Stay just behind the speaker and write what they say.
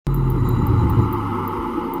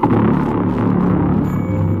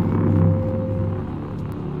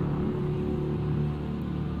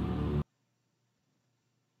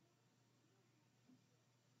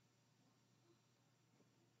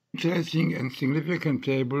interesting and significant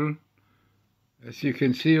table. As you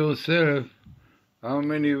can see yourself, how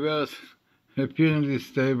many words appear in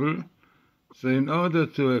this table. So in order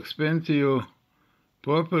to explain to you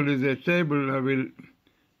properly the table, I will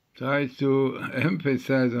try to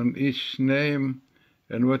emphasize on each name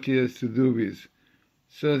and what it has to do with.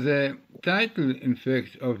 So the title, in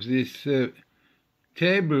fact, of this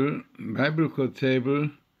table, Bible code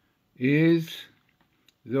table, is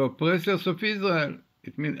The Oppressors of Israel.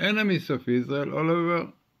 It means enemies of Israel all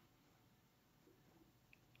over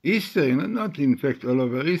history, not in fact all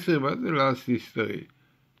over history, but the last history.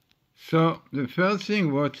 So the first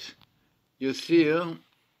thing what you see here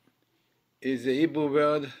is the Hebrew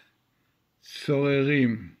word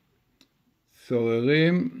sorerim.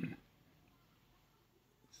 Sorerim,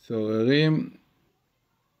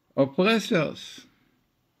 oppressors.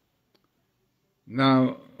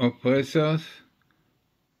 Now, oppressors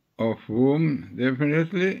of whom,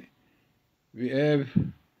 definitely, we have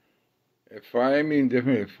Ephraim,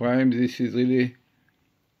 indefinitely Ephraim. This is really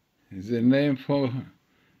the name for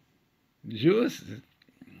Jews.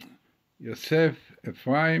 Yosef,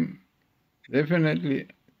 Ephraim, definitely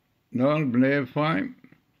known Bnei Ephraim.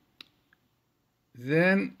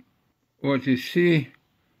 Then what you see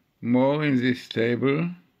more in this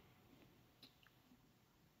table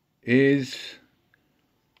is,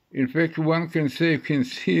 in fact, one can say you can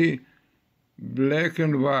see black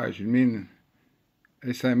and white. I mean,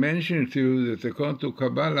 as I mentioned to you, that according to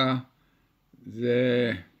Kabbalah,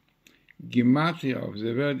 the gematria of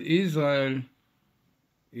the word Israel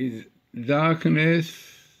is darkness,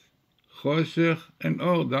 choshech, and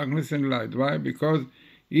or, darkness and light. Why? Because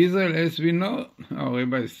Israel, as we know, our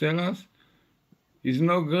rabbis tell us, is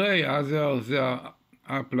no gray. Either they are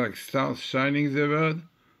up like stars shining, the word,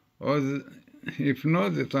 or if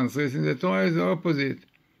not, the translation in the Torah is the opposite.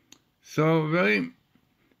 So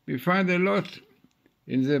we find a lot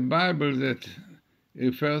in the Bible that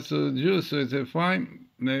refers to Jews, so it's Ephraim,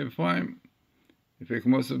 Ephraim. In fact,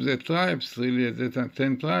 most of the tribes, really, at that time,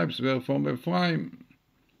 10 tribes, were from Ephraim.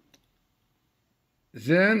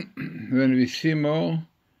 Then, when we see more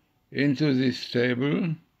into this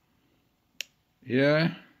table,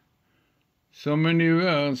 so many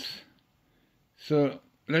words. So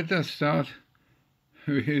let us start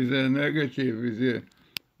with the negative, with the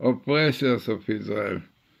oppressors of Israel.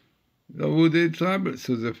 Who did trouble?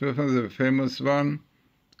 So the first one, the famous one,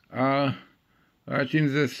 are right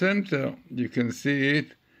in the center. You can see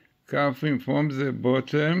it coming from the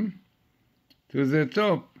bottom to the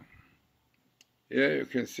top. You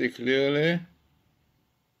can see clearly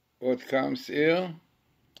what comes here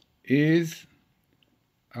is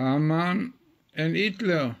Haman and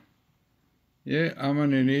Hitler.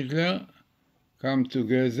 Haman and Hitler come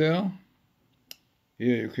together.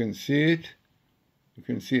 Here you can see it. You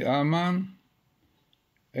can see Haman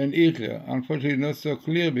and Hitler. Unfortunately, not so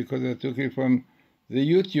clear because I took it from the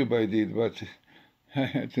YouTube I did, but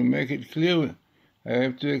to make it clear, I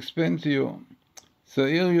have to explain to you. So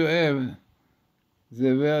here you have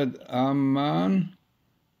the word Haman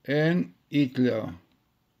and Hitler.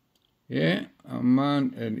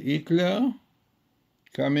 Haman and Hitler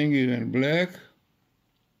coming here in black,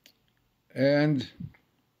 and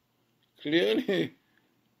clearly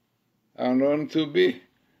are known to be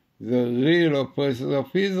the real oppressors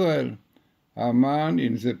of Israel. Haman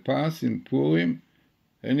in the past, in Purim,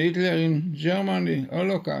 and Hitler in Germany,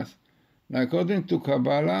 Holocaust. Now, according to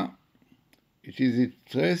Kabbalah, it is an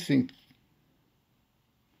interesting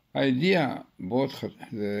idea, brought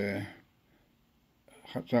the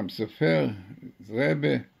Chatam Sofer,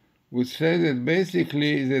 Rebbe, would say that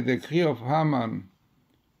basically the decree of Haman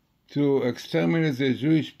to exterminate the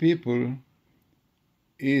Jewish people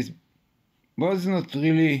was not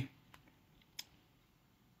really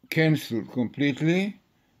cancelled completely,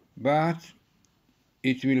 but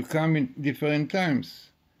it will come in different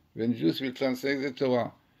times when Jews will translate the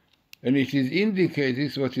Torah. And it is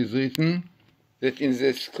indicated, what is written, that in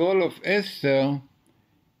the scroll of Esther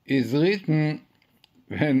is written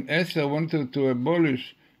when Esther wanted to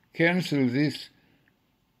cancel this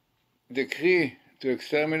decree to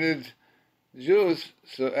exterminate Jews,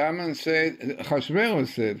 so Haman said, Hashverosh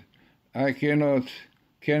said, I cannot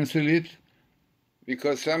cancel it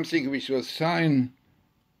because something which was signed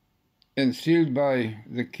and sealed by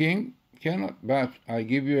the king cannot, but I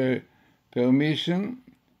give you a permission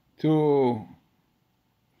to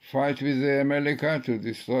fight with the Amalekite, to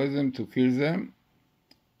destroy them, to kill them,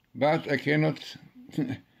 but I cannot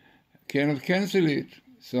cancel it.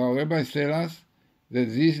 So our rabbis tell us that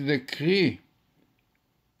this decree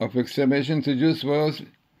of extermination to Jews was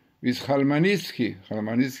with Chalmanitsky.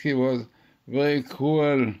 Chalmanitsky was very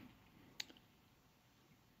cruel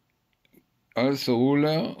also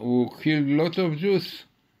ruler who killed a lot of Jews.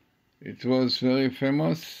 It was very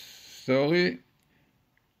famous story,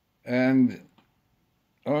 and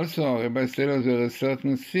also Rabbi said there were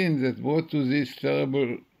certain sins that brought to this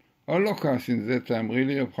terrible Holocaust in that time,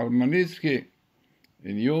 really, of Chmielnicki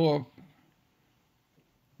in Europe.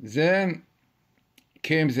 Then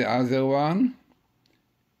came the other one,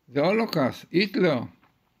 the Holocaust, Hitler.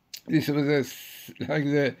 This was like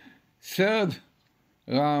the third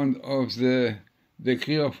round of the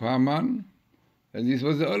decree of Haman, and this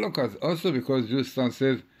was the Holocaust, also because Jews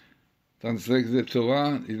translate the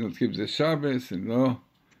Torah, did not keep the Shabbos, and no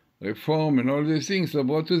reform, and all these things, so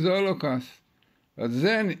brought to the Holocaust. But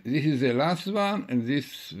then, this is the last one, and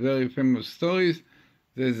this very famous stories,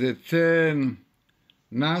 there's the 10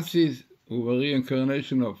 Nazis who were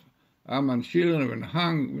reincarnation of Haman's children when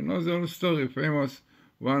hung. We know the whole story, famous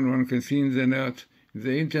one can see in the net, in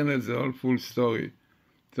the internet, the whole full story.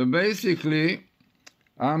 So basically,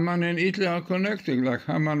 Haman and Hitler are connected, like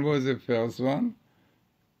Haman was the first one,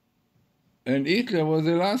 and Hitler was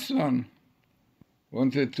the last one.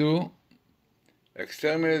 Wanted to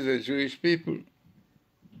exterminate the Jewish people.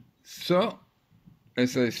 So,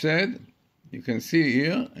 as I said, you can see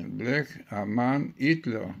here in black, Haman,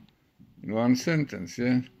 Hitler, in one sentence,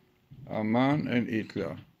 yeah? Haman and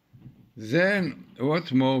Hitler. Then,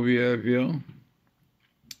 what more we have here?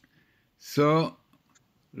 So,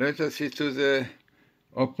 let us see to the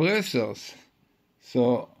oppressors.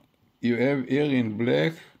 So, you have here in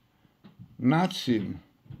black, Nazis,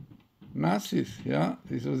 yeah?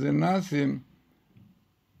 This was the Nazis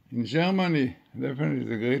in Germany, definitely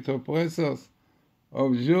the great oppressors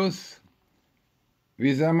of Jews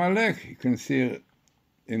with Amalek. You can see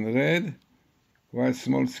in red, quite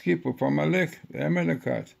small skip of Amalek, the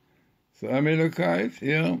Amalekite. So Amalekite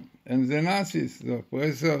here, and the Nazis, the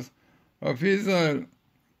oppressors of Israel.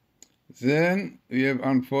 Then we have,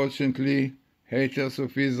 unfortunately, haters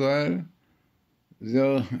of Israel.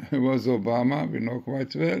 There was Obama, we know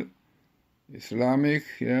quite well, Islamic,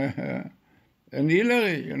 yeah, and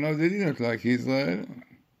Hillary, they did not like Israel.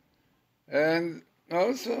 And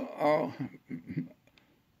also are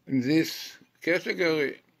in this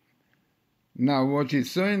category. Now, what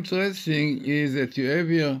is so interesting is that you have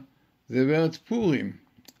here the word Purim.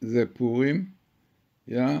 The Purim,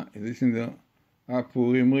 yeah, this is the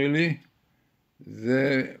Purim really.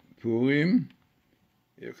 The Purim,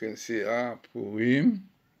 you can see Purim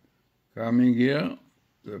coming here,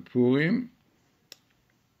 the Purim.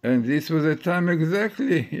 And this was the time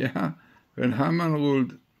exactly, yeah, when Haman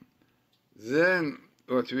ruled. Then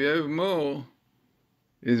what we have more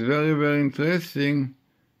is very, very interesting.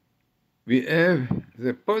 We have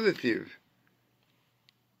the positive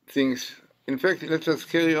things. In fact, let us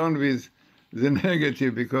carry on with the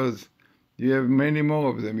negative because you have many more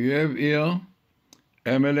of them. You have here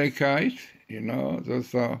Amalekite,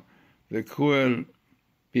 those are the cruel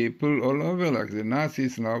people all over, like the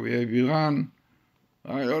Nazis. Now we have Iran.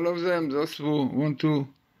 All of them, those who want to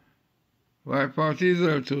wipe out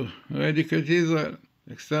Israel, to eradicate Israel,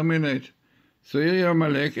 exterminate. So here you have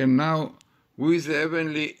Amalek, and now who is the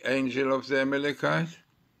heavenly angel of the Amalekite?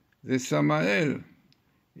 The Samael.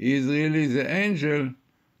 He is really the angel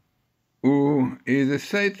who is a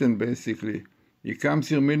Satan, basically. He comes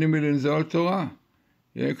here many in the Old Torah.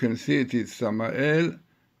 Here you can see it is Samael,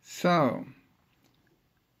 Sar.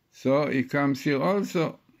 So he comes here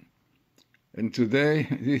also. And today,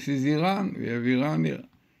 this is Iran. We have Iran here.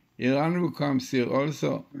 Iran who comes here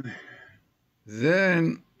also.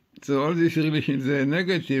 Then, so all this really is the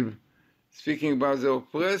negative, speaking about the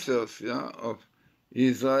oppressors, of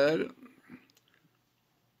Israel.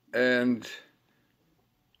 And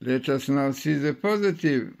let us now see the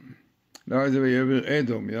positive. Now, the way you have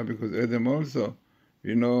Edom, because Edom also,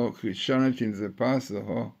 Christianity in the past,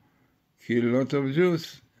 killed a lot of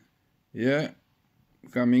Jews.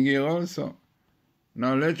 Coming here also.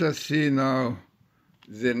 Now let us see now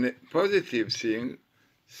the positive thing.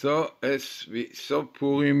 So as we saw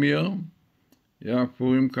Purim here,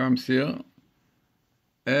 Purim comes here,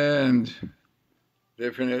 and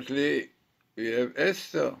definitely we have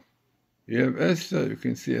Esther. You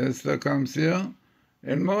can see Esther comes here,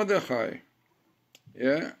 and Mordechai.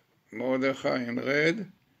 Mordechai in red,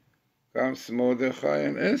 comes Mordechai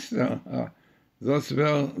and Esther. Those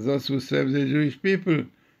who saved the Jewish people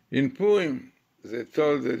in Purim. They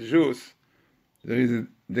told the Jews, there is a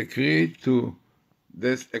decree to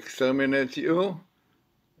exterminate you,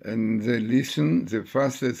 and they listened, they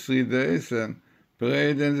fasted 3 days and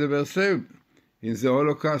prayed, and they were saved. In the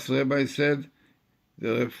Holocaust, Rabbi said,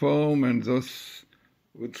 the reform and those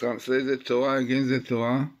who translate the Torah against the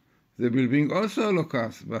Torah, they will bring also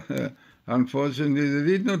Holocaust. But unfortunately, they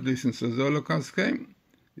did not listen, so the Holocaust came.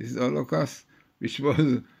 This Holocaust, which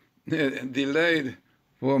was delayed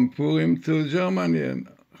from Purim to Germany and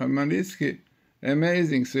Chmielnicki.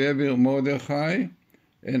 Amazing. So you have here Mordechai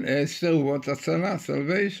and Esther, what Atzalah,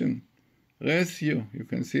 salvation, rescue. You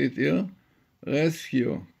can see it here,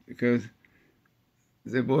 rescue, because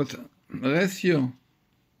they brought rescue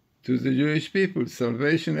to the Jewish people,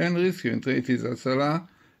 salvation and rescue. In Trinity is Atzalah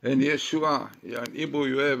and Yeshua. Yeah, in Hebrew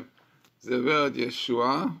you have the word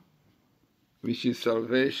Yeshua, which is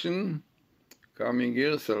salvation, coming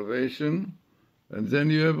here, salvation, and then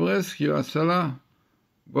you have rescue, Atzalah.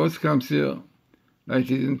 Both comes here. Now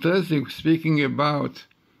it is interesting, speaking about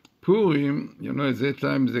Purim, you know, at that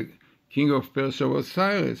time the king of Persia was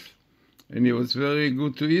Cyrus, and he was very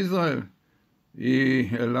good to Israel.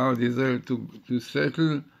 He allowed Israel to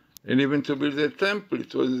settle and even to build a temple.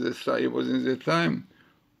 It was in the time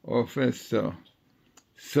of Esther.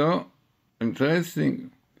 So,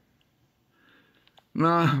 interesting.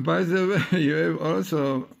 Now, by the way, you have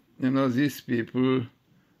also, you know, these people,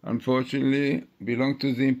 unfortunately, belong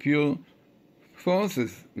to the impure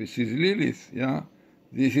forces, which is Lilith, yeah?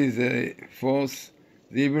 This is a force,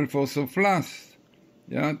 the evil force of lust,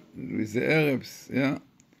 yeah? With the Arabs, yeah?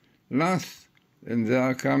 Lust, and they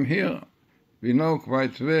are come here. We know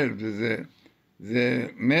quite well that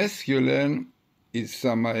the masculine is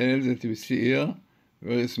Samael, that you see here,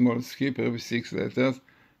 very small skip, every 6 letters,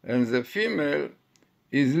 and the female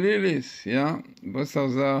is Lilith, yeah? Both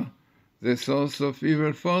are the source of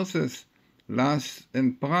evil forces, lust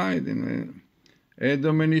and pride, in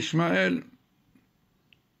Edom and Ishmael.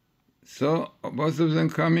 So, both of them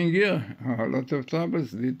coming here, a lot of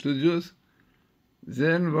troubles lead to Jews.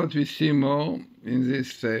 Then what we see more in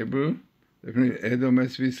this table, definitely Edom,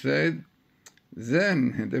 as we said,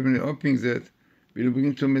 then definitely hoping that we'll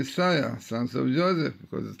bring to Messiah, sons of Joseph,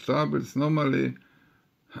 because the troubles normally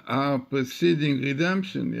are preceding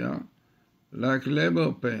redemption, yeah, like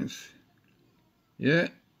labor pains, yeah.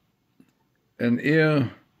 And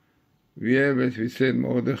here we have, as we said,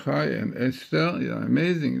 Mordechai and Esther, yeah,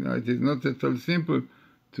 amazing. Now, it is not at all simple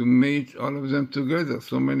to meet all of them together,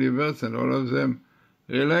 so many verses and all of them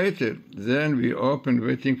related. Then we open,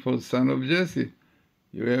 waiting for the son of Jesse.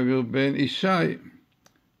 You have your Ben Ishai,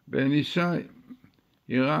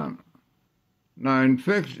 Iran. Now, in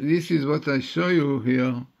fact, this is what I show you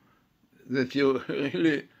here, that you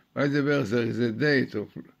really, by the way, there is a date of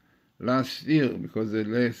last year, because the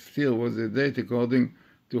last year was a date according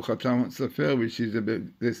to Khatam Sofer, which is the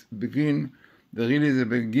beginning,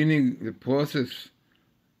 the process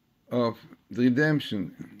of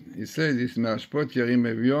redemption. He says this, Me'ashpot Yarim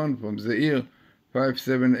Evion, from the year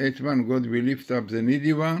 5781, God will lift up the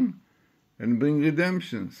needy one and bring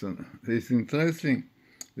redemption. So it's interesting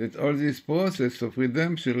that all this process of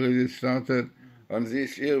redemption really started on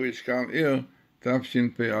this year, which come here,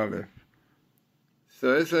 Tafshin Pei Aleph.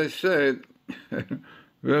 So as I said,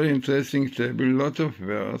 very interesting table, lot of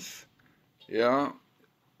verse, yeah,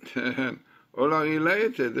 all are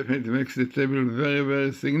related. It makes the table very,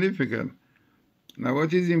 very significant. Now,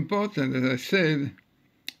 what is important, as I said,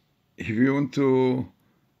 if you want to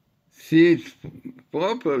see it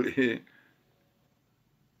properly,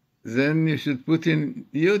 then you should put in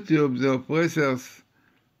YouTube the Oppressors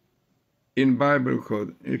in Bible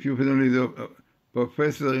code. If you put only the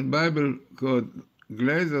professor in Bible code,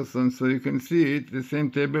 Glazerson, so you can see it, the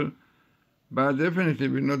same table, but definitely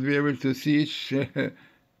will not be able to see each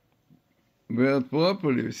word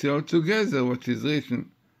properly. You see all together what is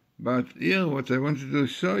written. But here, what I wanted to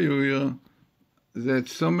show you here, that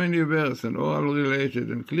so many verses and all related,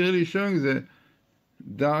 and clearly showing the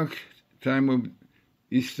dark time of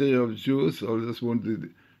history of Jews, all those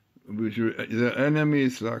wanted, which their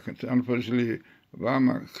enemies, like unfortunately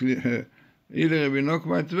Obama, Hillary, we know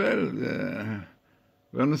quite well,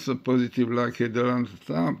 we're not so positive like Donald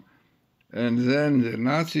Trump. And then the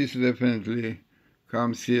Nazis definitely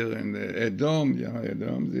comes here, and Edom,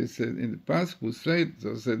 they said in the past, crusade,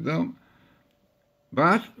 those Edom.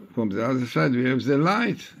 But from the other side, we have the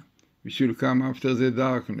light, which will come after the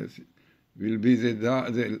darkness. It will be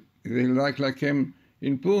the light like came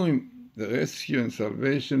in Purim, the rescue and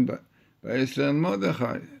salvation by Esther and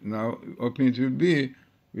Mordechai. Now, hoping it will be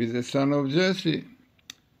with the son of Jesse.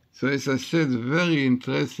 So as I said, very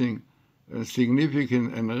interesting,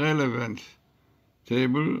 significant and relevant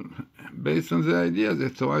table based on the idea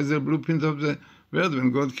that Torah is the blueprint of the world.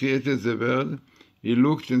 When God created the world, he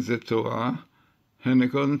looked in the Torah, and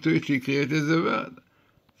according to it, he created the world.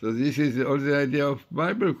 So this is all the idea of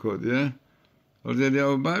Bible code, yeah? All the idea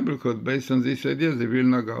of Bible code based on this idea. The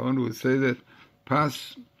Vilna Gaon would say that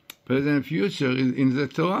past, present, future is in the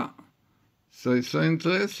Torah. So it's so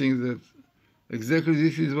interesting that exactly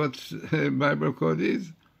this is what Bible code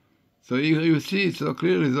is. So here you see it so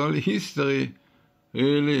clearly, the whole history,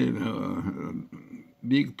 really,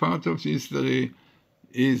 big part of history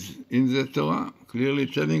is in the Torah, clearly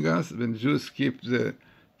telling us when Jews keep the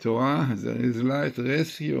Torah, there is light,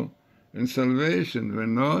 rescue, and salvation.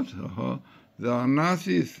 When not, there are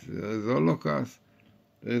Nazis, there is Holocaust,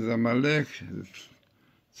 there is Amalek.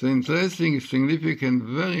 So interesting, significant,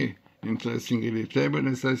 very interesting,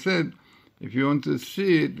 relatable. As I said, if you want to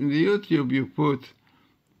see it in the YouTube, you put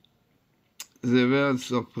the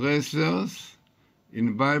words Oppressors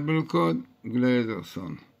in Bible code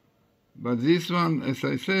Glazerson. But this one, as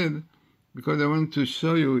I said, because I want to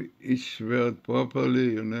show you each word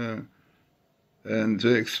properly, and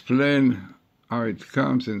to explain how it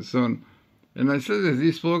comes and so on. And I said that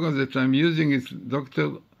this program that I'm using is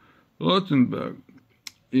Dr. Rothenberg.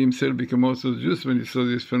 He himself became also Jewish when he saw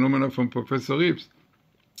this phenomena from Professor Rips.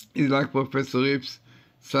 He's like Professor Rips,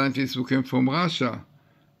 scientist who came from Russia.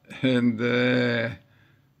 And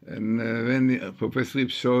when Professor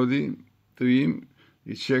Rips showed it to him,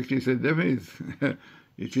 he checked, he said, definitely,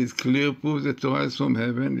 it is clear proof that Torah is from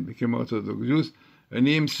heaven. He became Orthodox Jews. And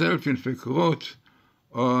he himself, in fact, wrote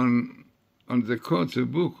on the codes, a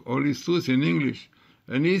book, All His Truth in English.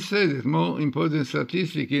 And he said that more important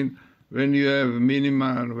statistic in when you have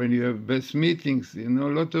minimal, when you have best meetings, a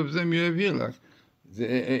lot of them you have here, like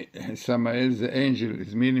Samael, the angel,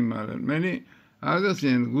 is minimal, and many others,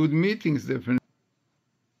 and good meetings, definitely,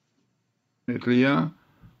 yeah,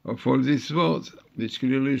 of all these words, which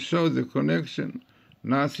clearly shows the connection.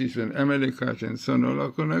 Nazis and Amalekites and so on, all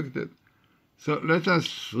are connected. So let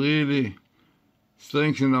us really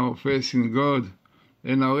strengthen our faith in God.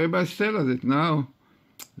 And our rabbis tell us that now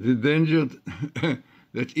the danger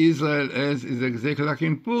that Israel has is exactly like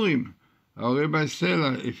in Purim. Our rabbis tell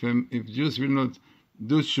us if Jews will not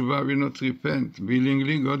do tshuva, will not repent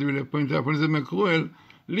willingly, God will appoint upon them a cruel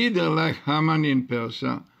leader like Haman in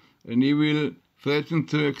Persia, and he will threaten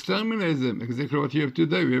to exterminate them. Exactly what you have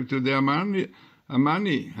today. We have today Hamani,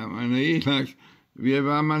 like we have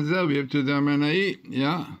Haman there, we have today Hamanai,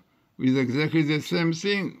 yeah, with exactly the same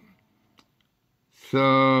thing.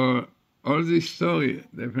 So all this story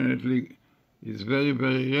definitely is very,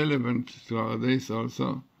 very relevant to our days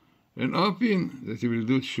also, and hoping that he will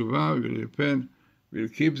do tshuva, will repent, will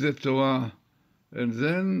keep the Torah, and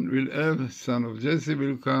then will have son of Jesse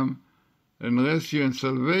will come and rescue and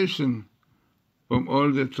salvation from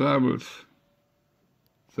all the troubles.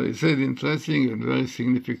 So he said interesting and very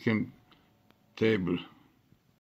significant table.